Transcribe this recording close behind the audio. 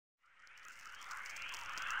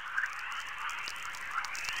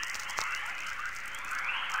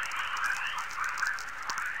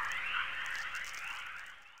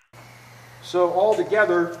So all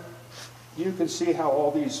together, you can see how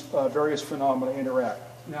all these various phenomena interact.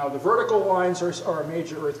 Now, the vertical lines are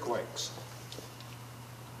major earthquakes.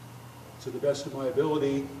 To the best of my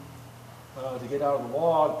ability to get out of the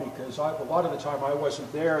log, because a lot of the time I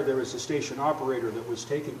wasn't there. There was a station operator that was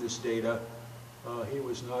taking this data. He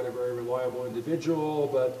was not a very reliable individual,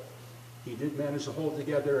 but he did manage to hold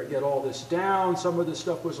together and get all this down. Some of this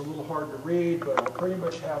stuff was a little hard to read, but I pretty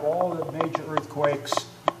much have all the major earthquakes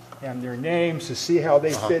and their names to see how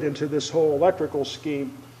they fit into this whole electrical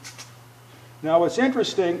scheme. Now, what's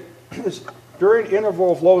interesting is during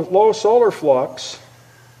interval of low solar flux,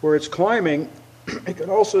 where it's climbing, you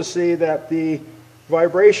can also see that the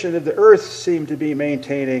vibration of the Earth seemed to be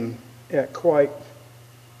maintaining at quite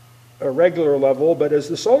a regular level, but as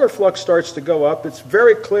the solar flux starts to go up, it's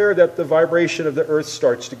very clear that the vibration of the Earth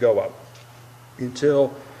starts to go up.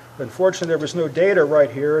 Until, unfortunately, there was no data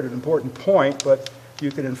right here at an important point, but you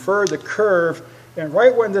can infer the curve, and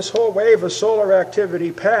right when this whole wave of solar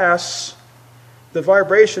activity passes, the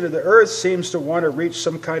vibration of the Earth seems to want to reach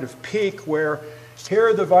some kind of peak where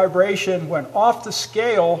here the vibration went off the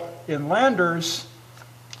scale in landers,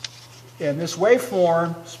 and this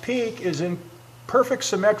waveform's peak is in perfect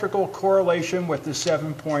symmetrical correlation with the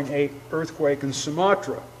 7.8 earthquake in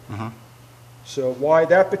Sumatra. So why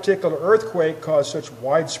that particular earthquake caused such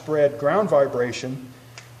widespread ground vibration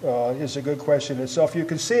is a good question itself. You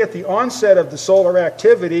can see at the onset of the solar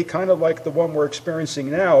activity, kind of like the one we're experiencing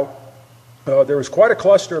now, there was quite a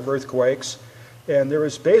cluster of earthquakes, and there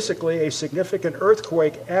was basically a significant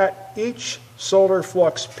earthquake at each solar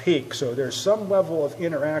flux peak. So there's some level of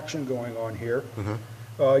interaction going on here.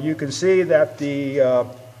 You can see that the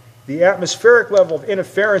atmospheric level of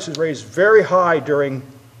interference is raised very high during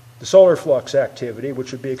the solar flux activity,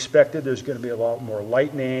 which would be expected. There's going to be a lot more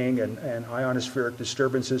lightning and ionospheric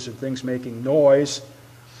disturbances and things making noise.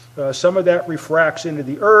 Some of that refracts into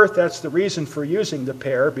the Earth. That's the reason for using the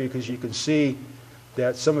pair, because you can see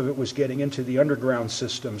that some of it was getting into the underground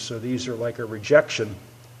system. So these are like a rejection,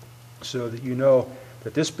 so that you know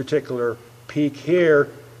that this particular peak here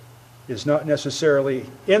is not necessarily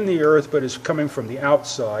in the Earth, but is coming from the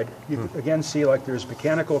outside. You again see like there's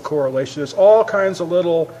mechanical correlation. There's all kinds of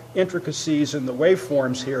little intricacies in the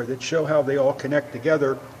waveforms here that show how they all connect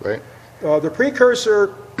together. Right. The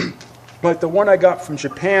precursor, like the one I got from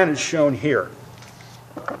Japan, is shown here.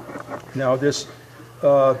 Now this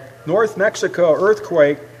North Mexico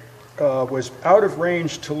earthquake was out of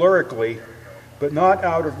range tellurically, but not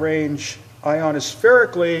out of range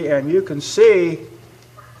ionospherically, and you can see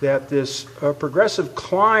that this progressive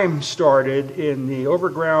climb started in the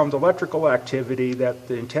overground electrical activity that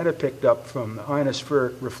the antenna picked up from the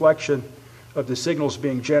ionospheric reflection of the signals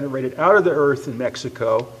being generated out of the Earth in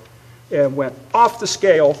Mexico, and went off the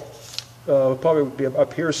scale, probably would be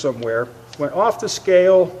up here somewhere, went off the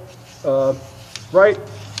scale right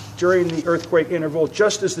during the earthquake interval,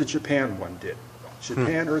 just as the Japan one did.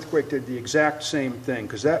 Japan earthquake did the exact same thing,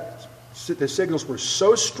 because the signals were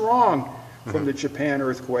so strong from the Japan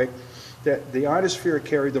earthquake that the ionosphere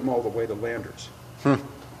carried them all the way to landers.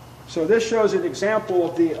 So this shows an example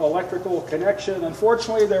of the electrical connection.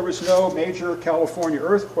 Unfortunately, there was no major California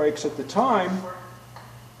earthquakes at the time.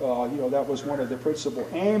 That was one of the principal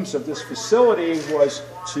aims of this facility, was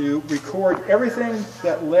to record everything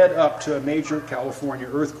that led up to a major California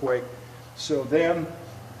earthquake. So then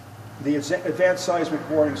the Advanced Seismic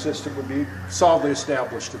Warning System would be solidly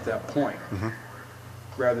established at that point.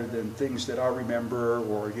 Rather than things that I remember,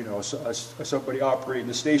 or somebody operating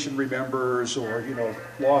the station remembers, or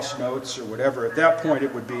lost notes or whatever. At that point,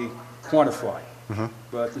 it would be quantified.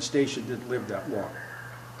 But the station didn't live that long.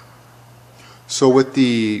 So with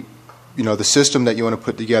the system that you want to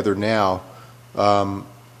put together now,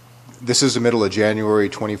 this is the middle of January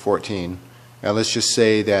 2014, and let's just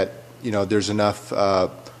say that there's enough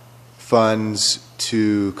funds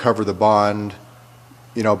to cover the bond,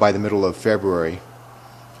 by the middle of February,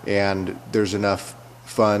 and there's enough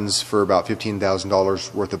funds for about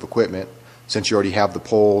 $15,000 worth of equipment, since you already have the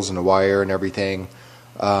poles and the wire and everything.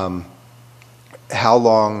 How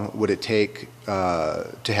long would it take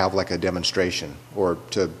to have like a demonstration, or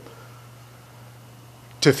to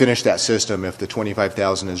finish that system if the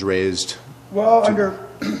 $25,000 is raised? Well,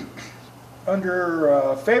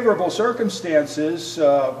 under favorable circumstances,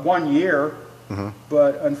 1 year.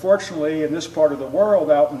 But unfortunately, in this part of the world,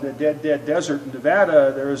 out in the dead desert in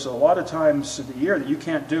Nevada, there's a lot of times of the year that you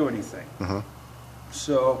can't do anything.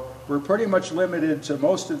 So we're pretty much limited to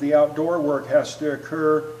most of the outdoor work has to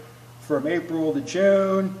occur from April to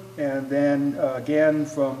June, and then again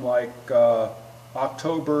from like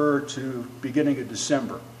October to beginning of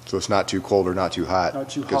December. So it's not too cold or not too hot. Not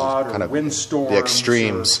too 'cause it's hot, kind or of windstorms. the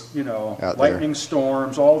extremes, or, you know, out lightning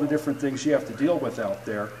storms, all the different things you have to deal with out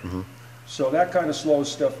there. So that kind of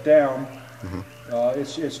slows stuff down.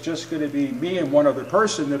 It's just going to be me and one other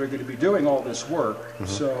person that are going to be doing all this work.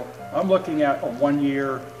 So I'm looking at a 1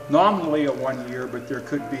 year, nominally a 1 year, but there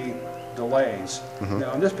could be delays.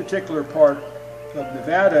 Now in this particular part of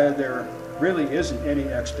Nevada, there really isn't any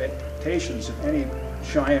expectations of any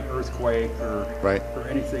giant earthquake or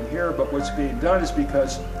anything here, but what's being done is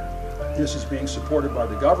because this is being supported by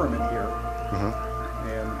the government here,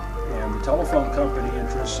 and the telephone company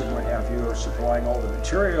interests and what have you are supplying all the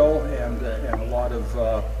material and a lot of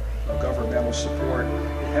governmental support.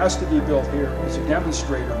 It has to be built here as a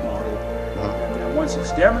demonstrator model, and then once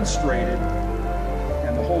it's demonstrated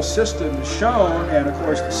and the whole system is shown, and of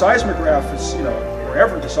course the seismograph is, you know,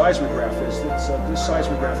 wherever the seismograph is, this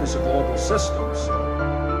seismograph is a global system. So